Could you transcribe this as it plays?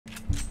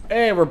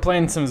Hey, we're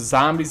playing some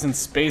zombies in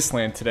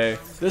Spaceland today.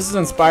 This is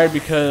inspired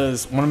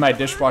because one of my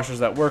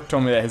dishwashers at work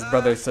told me that his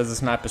brother says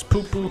this map is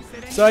poo-poo.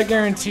 So I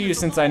guarantee you,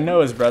 since I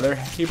know his brother,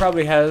 he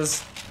probably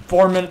has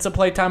 4 minutes of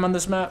playtime on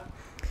this map.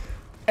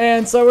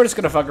 And so we're just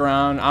gonna fuck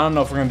around. I don't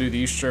know if we're gonna do the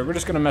Easter egg. We're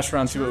just gonna mess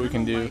around, see what we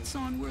can do.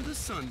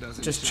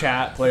 Just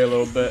chat, play a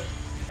little bit.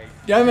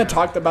 Yeah, I haven't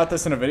talked about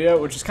this in a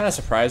video, which is kind of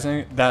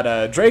surprising,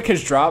 that Drake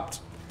has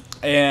dropped.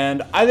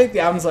 And I think the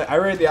album's like, I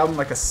rated the album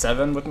like a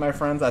 7 with my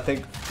friends. I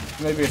think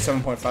maybe a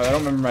 7.5. I don't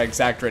remember my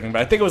exact rating,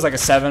 but I think it was like a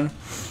 7.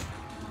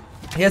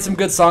 He had some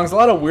good songs, a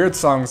lot of weird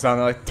songs down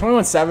there. Like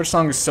 21 Savage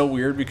song is so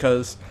weird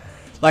because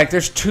like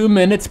there's 2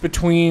 minutes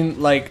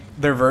between like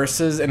their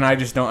verses and I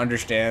just don't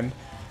understand.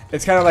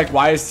 It's kind of like,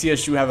 why does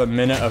TSU have a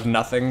minute of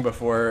nothing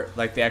before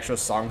like the actual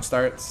song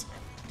starts?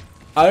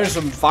 There's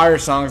some fire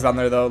songs on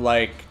there though,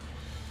 like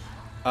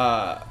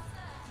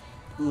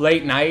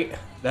Late Night.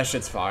 That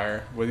shit's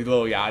fire with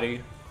Lil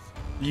Yachty.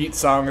 Yeet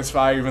song is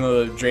fire, even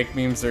though the Drake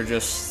memes are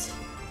just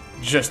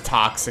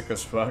toxic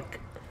as fuck.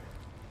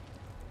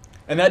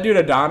 And that dude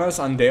Adonis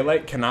on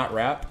Daylight cannot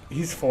rap.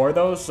 He's 4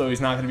 though, so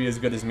he's not gonna be as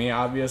good as me,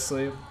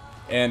 obviously.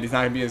 And he's not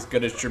gonna be as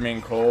good as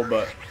Jermaine Cole,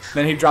 but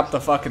then he dropped the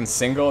fucking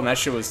single and that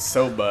shit was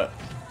so butt.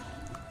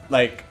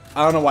 Like,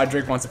 I don't know why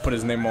Drake wants to put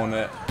his name on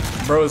it.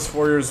 Bro is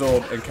 4 years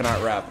old and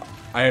cannot rap.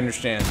 I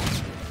understand.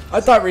 I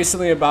thought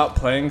recently about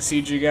playing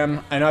Siege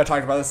again. I know I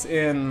talked about this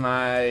in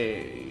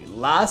my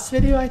last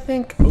video, I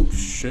think. Oh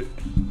shit.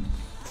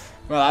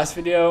 My last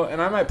video, and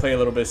I might play a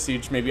little bit of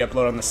Siege, maybe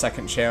upload on the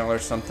second channel or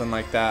something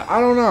like that. I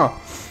don't know.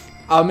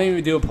 I'll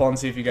maybe do a poll and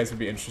see if you guys would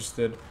be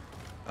interested.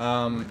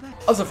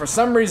 Also, for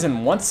some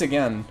reason, once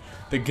again,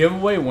 the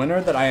giveaway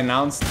winner that I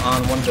announced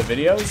on one of the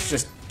videos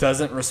just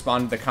doesn't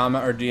respond to the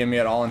comment or DM me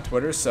at all on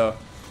Twitter, so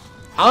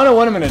I don't know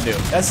what I'm going to do.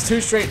 That's 2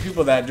 straight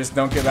people that just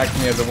don't get back to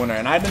me as a winner,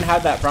 and I didn't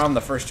have that problem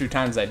the first 2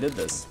 times I did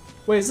this.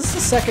 Wait, is this the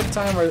second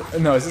time, or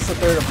no, is this the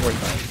 3rd or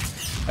 4th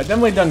time? I've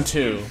definitely done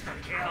 2.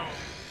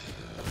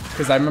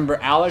 Because I remember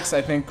Alex,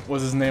 I think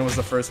was his name, was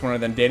the first winner,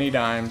 then Danny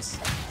Dimes.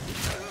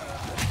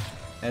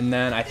 And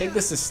then I think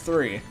this is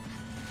 3.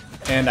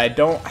 And I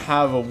don't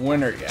have a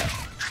winner yet.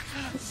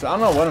 So I don't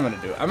know what I'm going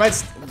to do. I might,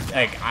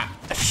 like,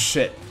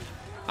 shit.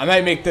 I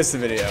might make this a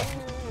video.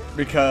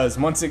 Because,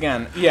 once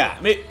again, yeah,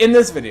 in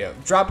this video,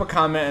 drop a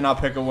comment and I'll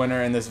pick a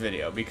winner in this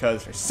video.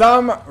 Because for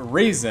some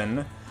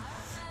reason,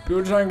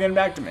 people just aren't getting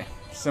back to me.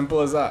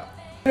 Simple as that.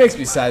 It makes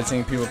me sad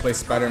seeing people play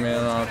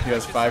Spider-Man on a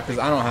PS5 because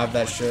I don't have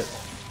that shit.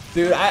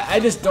 Dude, I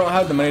just don't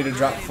have the money to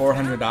drop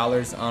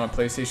 $400 on a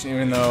PlayStation,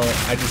 even though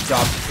I just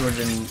dropped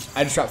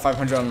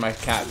 $500 on my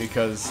cat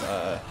because,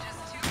 I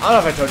don't know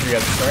if I told you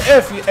guys the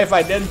story. If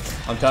I did,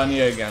 I'm telling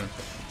you again.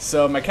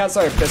 So my cat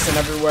started pissing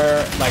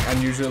everywhere, like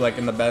unusually, like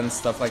in the bed and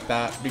stuff like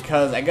that,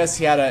 because I guess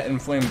he had an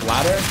inflamed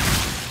bladder.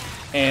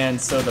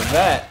 And so the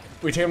vet,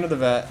 we take him to the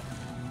vet,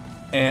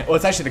 and well,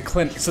 it's actually the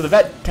clinic. So the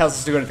vet tells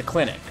us to go to the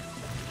clinic,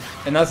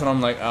 and that's when I'm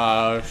like,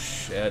 oh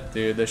shit,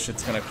 dude, this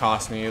shit's gonna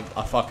cost me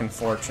a fucking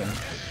fortune.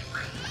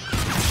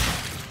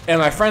 And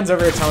my friend's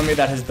over here telling me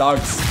that his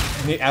dogs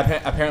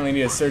apparently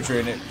needed surgery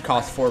and it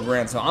cost $4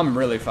 grand. So I'm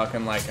really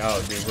fucking like,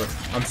 oh dude,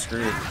 I'm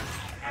screwed.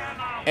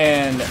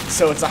 And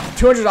so it's like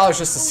 $200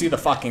 just to see the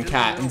fucking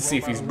cat and see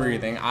if he's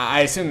breathing.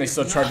 I assume they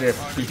still charge it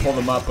if we pull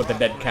them up with a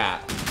dead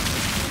cat.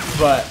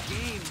 But,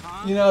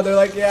 you know, they're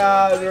like,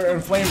 yeah, they're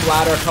inflamed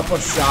bladder, a couple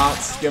of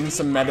shots, give them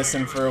some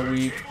medicine for a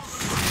week.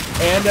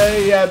 And,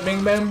 yeah,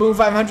 bing, bang, boom,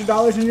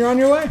 $500 and you're on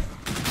your way.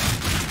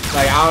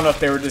 Like, I don't know if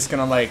they were just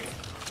gonna, like,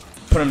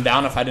 put him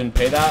down if I didn't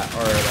pay that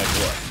or, like,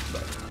 what.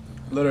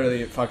 But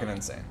literally fucking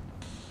insane.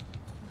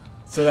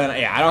 So then,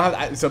 yeah, I don't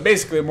have, so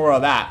basically, more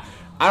of that.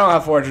 I don't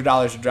have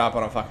 $400 to drop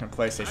on a fucking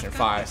PlayStation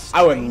 5.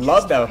 I would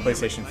love to have a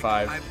PlayStation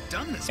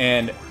 5.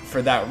 And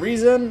for that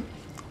reason,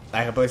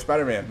 I can play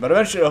Spider-Man. But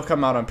eventually it'll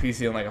come out on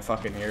PC in like a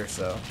fucking year,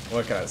 so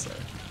what can I say?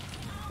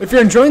 If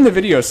you're enjoying the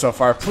video so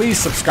far, please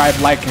subscribe,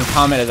 like, and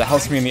comment as it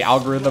helps me in the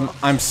algorithm.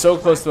 I'm so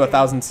close to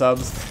 1,000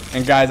 subs.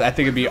 And guys, I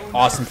think it'd be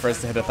awesome for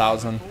us to hit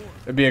 1,000.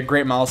 It'd be a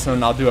great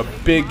milestone. I'll do a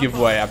big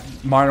giveaway. A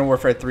Modern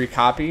Warfare 3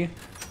 copy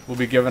will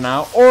be given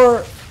out.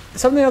 Or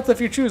something else if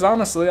you choose,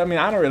 honestly. I mean,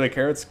 I don't really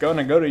care. It's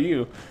gonna go to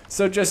you.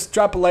 So just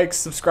drop a like,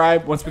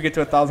 subscribe. Once we get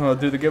to 1,000, we'll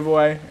do the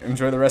giveaway.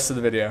 Enjoy the rest of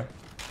the video.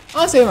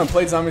 Honestly, I haven't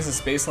played Zombies in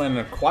Spaceland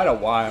in quite a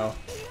while.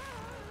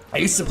 I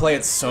used to play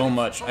it so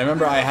much. I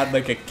remember I had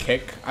like a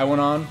kick I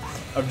went on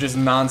of just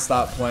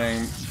non-stop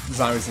playing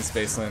Zombies in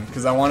Spaceland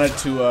because I wanted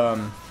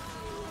to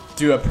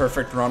do a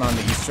perfect run on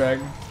the Easter egg.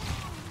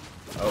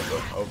 Oh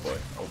boy, oh boy,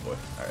 oh boy.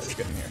 Alright, let's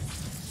get in here.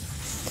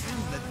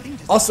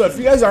 Also, if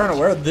you guys aren't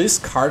aware, this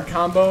card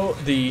combo,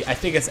 I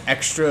think it's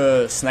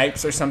extra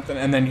snipes or something,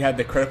 and then you have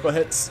the critical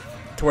hits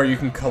to where you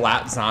can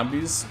collapse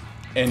zombies,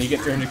 and you get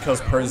 300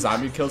 kills per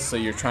zombie kill, so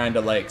you're trying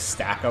to like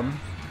stack them.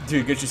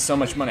 Dude, it gets you so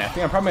much money. I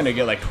think I'm probably gonna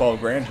get like 12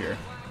 grand here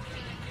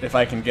if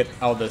I can get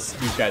all these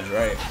guys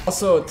right.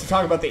 Also, to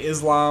talk about the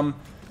Islam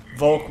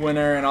Volk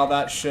winner and all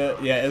that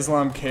shit, yeah,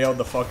 Islam KO'd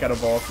the fuck out of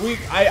Volk.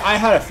 I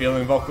had a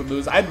feeling Volk would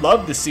lose. I would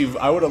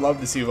have loved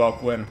to see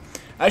Volk win.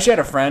 I actually had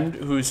a friend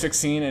who was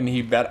 16 and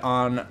he bet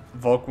on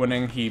Volk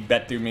winning. He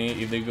bet through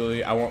me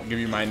illegally. I won't give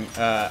you mine.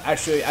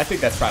 Actually, I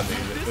think that's probably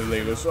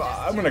illegal, so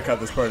I'm gonna cut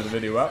this part of the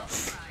video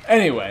out.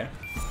 Anyway,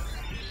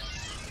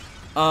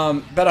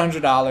 bet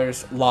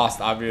 $100,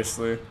 lost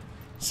obviously.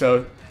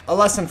 So a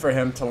lesson for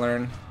him to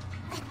learn.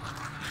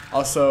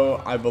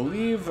 Also, I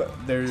believe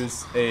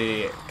there's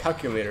a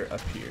calculator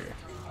up here.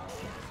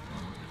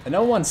 And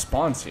no one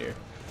spawns here.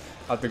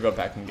 I'll have to go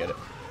back and get it.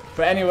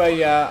 But anyway,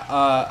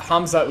 yeah,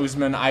 Hamza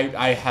Usman,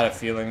 I had a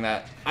feeling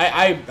that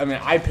I mean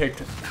I picked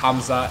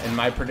Hamza in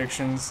my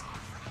predictions.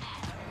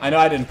 I know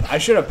I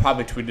should have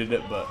probably tweeted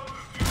it, but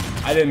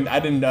I didn't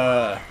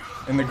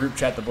in the group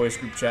chat, the boys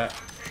group chat.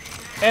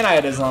 And I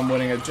had Islam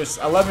winning. It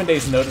just 11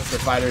 days notice for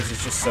fighters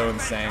is just so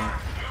insane.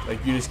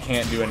 Like you just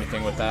can't do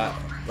anything with that.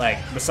 Like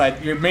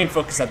besides your main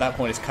focus at that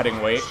point is cutting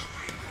weight.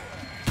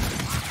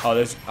 Oh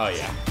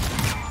yeah.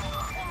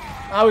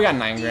 Oh, we got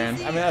 9 grand.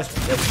 I mean that's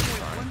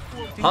fine.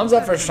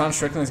 Hamzat versus Sean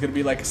Strickland is gonna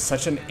be like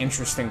such an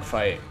interesting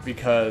fight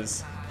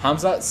because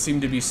Hamzat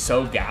seemed to be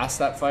so gassed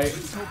that fight,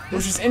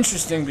 which is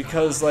interesting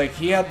because like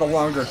he had the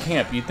longer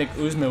camp. You'd think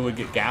Usman would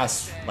get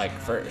gassed like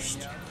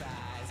first.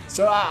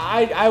 So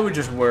I would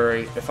just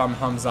worry if I'm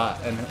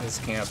Hamzat and his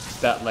camp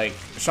that like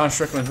Sean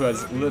Strickland, who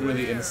has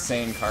literally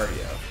insane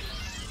cardio,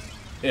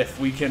 if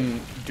we can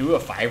do a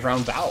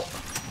 5-round bout.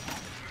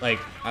 Like,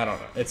 I don't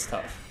know, it's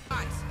tough.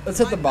 Let's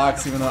hit the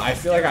box, even though I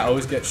feel like I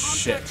always get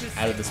shit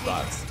out of this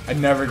box. I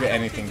never get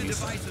anything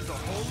decent.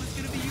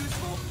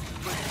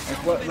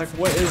 Like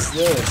what is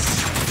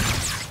this?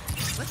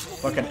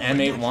 Fucking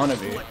M8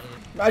 wannabe.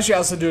 I'm actually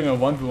also doing a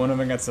 1v1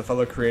 against a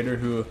fellow creator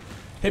who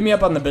hit me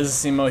up on the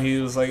business emo. He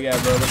was like, yeah,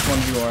 bro, let's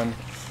 1v1.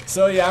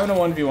 So yeah, I'm gonna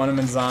 1v1 him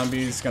in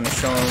zombies. Gonna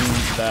show him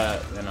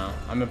that, you know,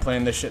 I've been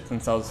playing this shit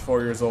since I was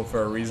 4 years old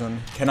for a reason.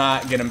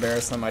 Cannot get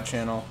embarrassed on my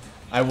channel.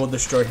 I will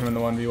destroy him in the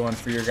 1v1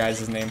 for your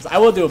guys' names. I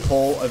will do a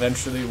poll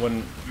eventually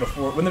when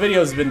the video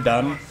has been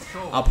done.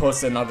 I'll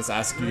post it and I'll just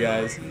ask you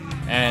guys.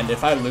 And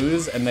if I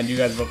lose and then you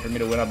guys vote for me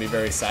to win, I'll be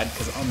very sad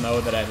because I'll know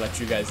that I let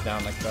you guys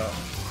down like that.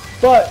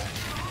 But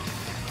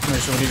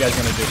so what are you guys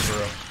gonna do for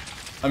real?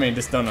 I mean,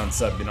 just don't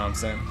unsub, you know what I'm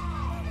saying?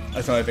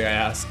 That's the only thing I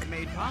ask.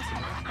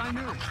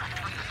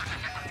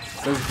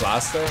 There's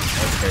glass there?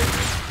 That's crazy.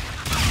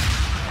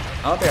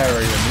 I don't think I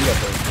ever even knew that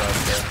there was glass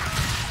there.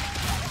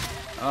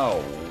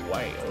 Oh,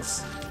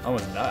 Wales. I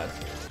almost died.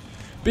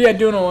 But yeah,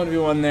 doing a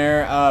 1v1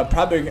 there.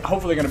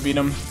 Hopefully gonna beat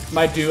him.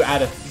 Might do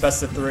add a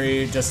best of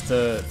 3 just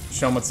to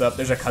show him what's up.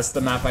 There's a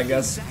custom map, I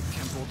guess,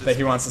 that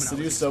he wants us to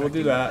do, so we'll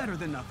do that.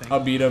 I'll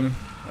beat him.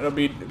 It'll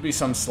be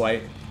some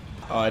slight.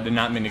 Oh, I did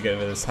not mean to get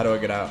into this. How do I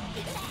get out?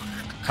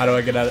 How do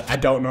I get out? I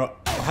don't know.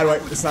 How do I?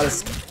 It's not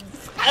as.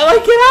 How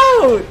do I get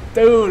out?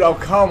 Dude, oh,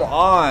 come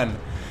on.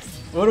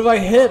 What have I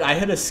hit? I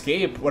hit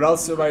escape. What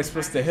else am I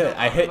supposed to hit?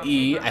 I hit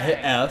E. I hit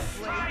F.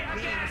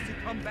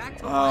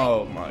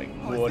 Oh my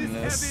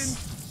goodness.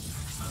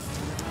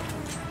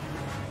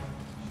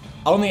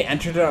 I only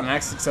entered it on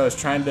accident because I was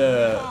trying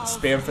to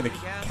spam for the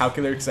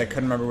calculator because I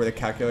couldn't remember where the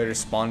calculator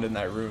spawned in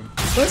that room.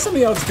 What are some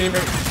of y'all's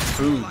favorite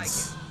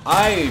foods?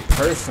 I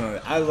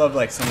love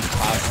like some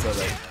pasta.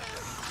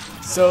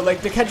 Like, so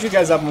like to catch you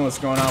guys up on what's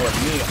going on with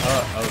me.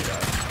 Oh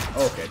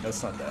god. Okay,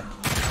 that's not that.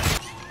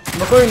 I'm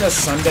recording this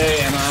Sunday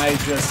and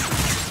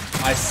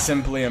I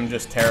simply am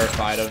just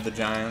terrified of the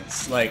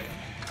Giants. Like,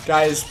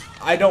 guys,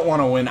 I don't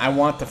want to win. I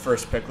want the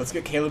first pick. Let's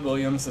get Caleb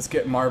Williams. Let's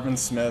get Marvin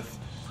Smith.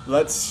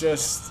 Let's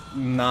just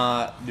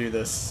not do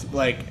this.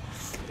 Like,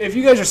 if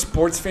you guys are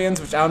sports fans,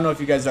 which I don't know if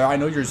you guys are, I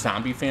know you're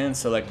zombie fans,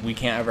 so like we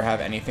can't ever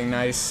have anything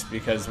nice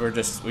because we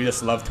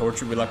just love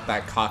torture. We like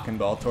that cock and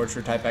ball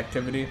torture type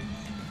activity.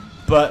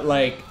 But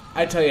like,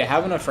 I tell you,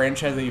 having a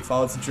franchise that you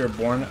followed since you were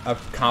born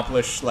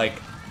accomplish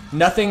like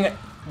nothing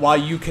while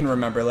you can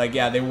remember. Like,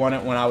 yeah, they won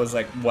it when I was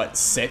like what,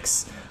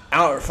 6. I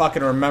don't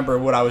fucking remember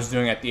what I was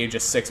doing at the age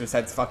of 6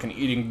 besides fucking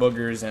eating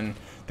boogers and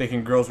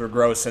thinking girls were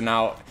gross, and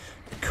now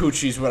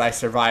Coochie's what I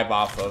survive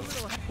off of.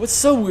 What's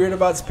so weird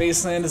about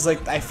Spaceland is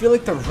like I feel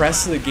like the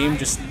rest of the game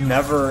just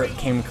never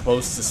came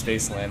close to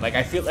Spaceland. Like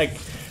I feel like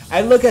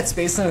I look at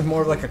Spaceland as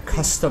more of like a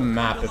custom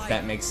map, if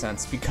that makes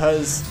sense,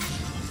 because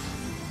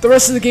the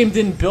rest of the game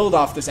didn't build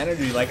off this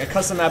energy. Like a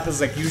custom map is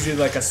like usually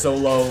like a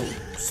solo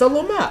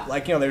map.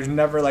 Like, you know, there's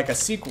never like a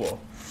sequel.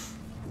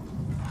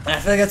 And I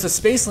feel like that's what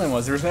Spaceland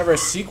was. There was never a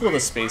sequel to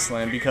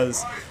Spaceland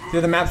because the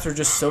other maps were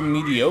just so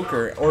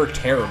mediocre or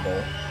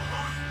terrible.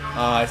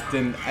 I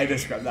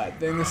just grabbed that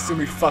thing. This is gonna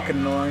be fucking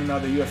annoying now.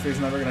 The UFA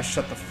is never gonna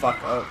shut the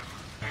fuck up.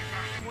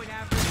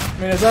 I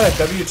mean, is that a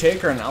W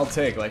take or an L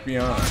take? Like, be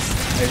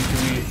honest. Maybe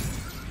can we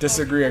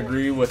disagree,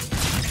 agree with,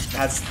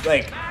 that's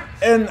like,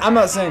 and I'm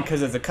not saying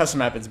because it's a custom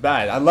map it's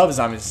bad. I love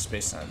Zombies in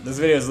Spaceland. This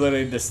video is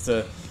literally just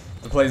to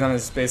play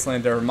Zombies in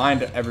Spaceland to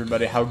remind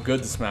everybody how good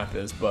this map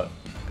is, but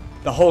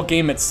the whole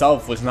game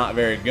itself was not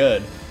very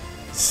good.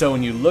 So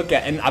when you look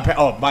at, and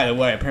oh, by the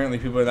way, apparently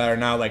people that are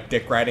now like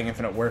dick riding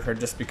Infinite Warfare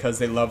just because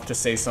they love to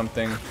say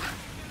something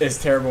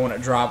is terrible when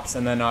it drops,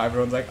 and then now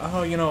everyone's like,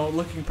 oh, you know,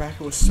 looking back,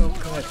 it was so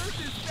good.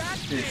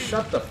 Dude,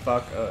 shut the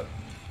fuck up.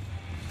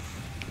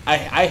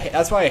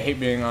 That's why I hate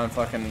being on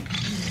fucking.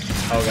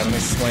 Oh god, let me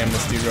slam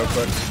this dude real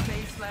quick.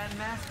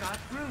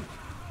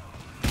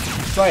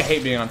 That's why I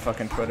hate being on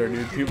fucking Twitter,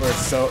 dude. People are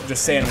so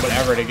just saying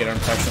whatever to get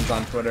impressions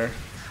on Twitter.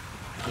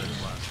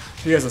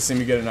 You guys will see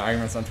me get into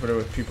arguments on Twitter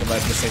with people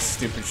that just say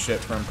stupid shit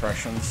for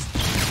impressions.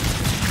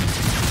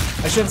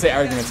 I shouldn't say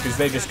arguments because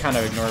they just kind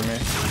of ignore me.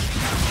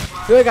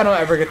 I feel like I don't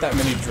ever get that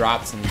many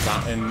drops in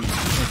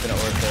Infinite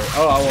Warfare.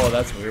 Oh, well,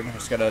 that's weird. I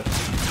just gotta.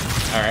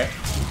 Alright.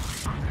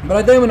 But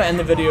I think I'm gonna end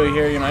the video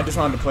here. You know, I just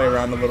wanted to play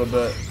around a little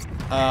bit.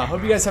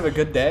 Hope you guys have a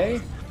good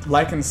day.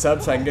 Like and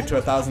sub so I can get to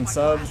 1,000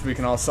 subs. We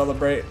can all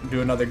celebrate,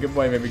 do another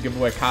giveaway, maybe give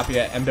away a copy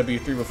at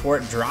MW3 before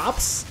it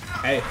drops.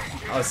 Hey,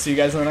 I'll see you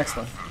guys in the next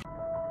one.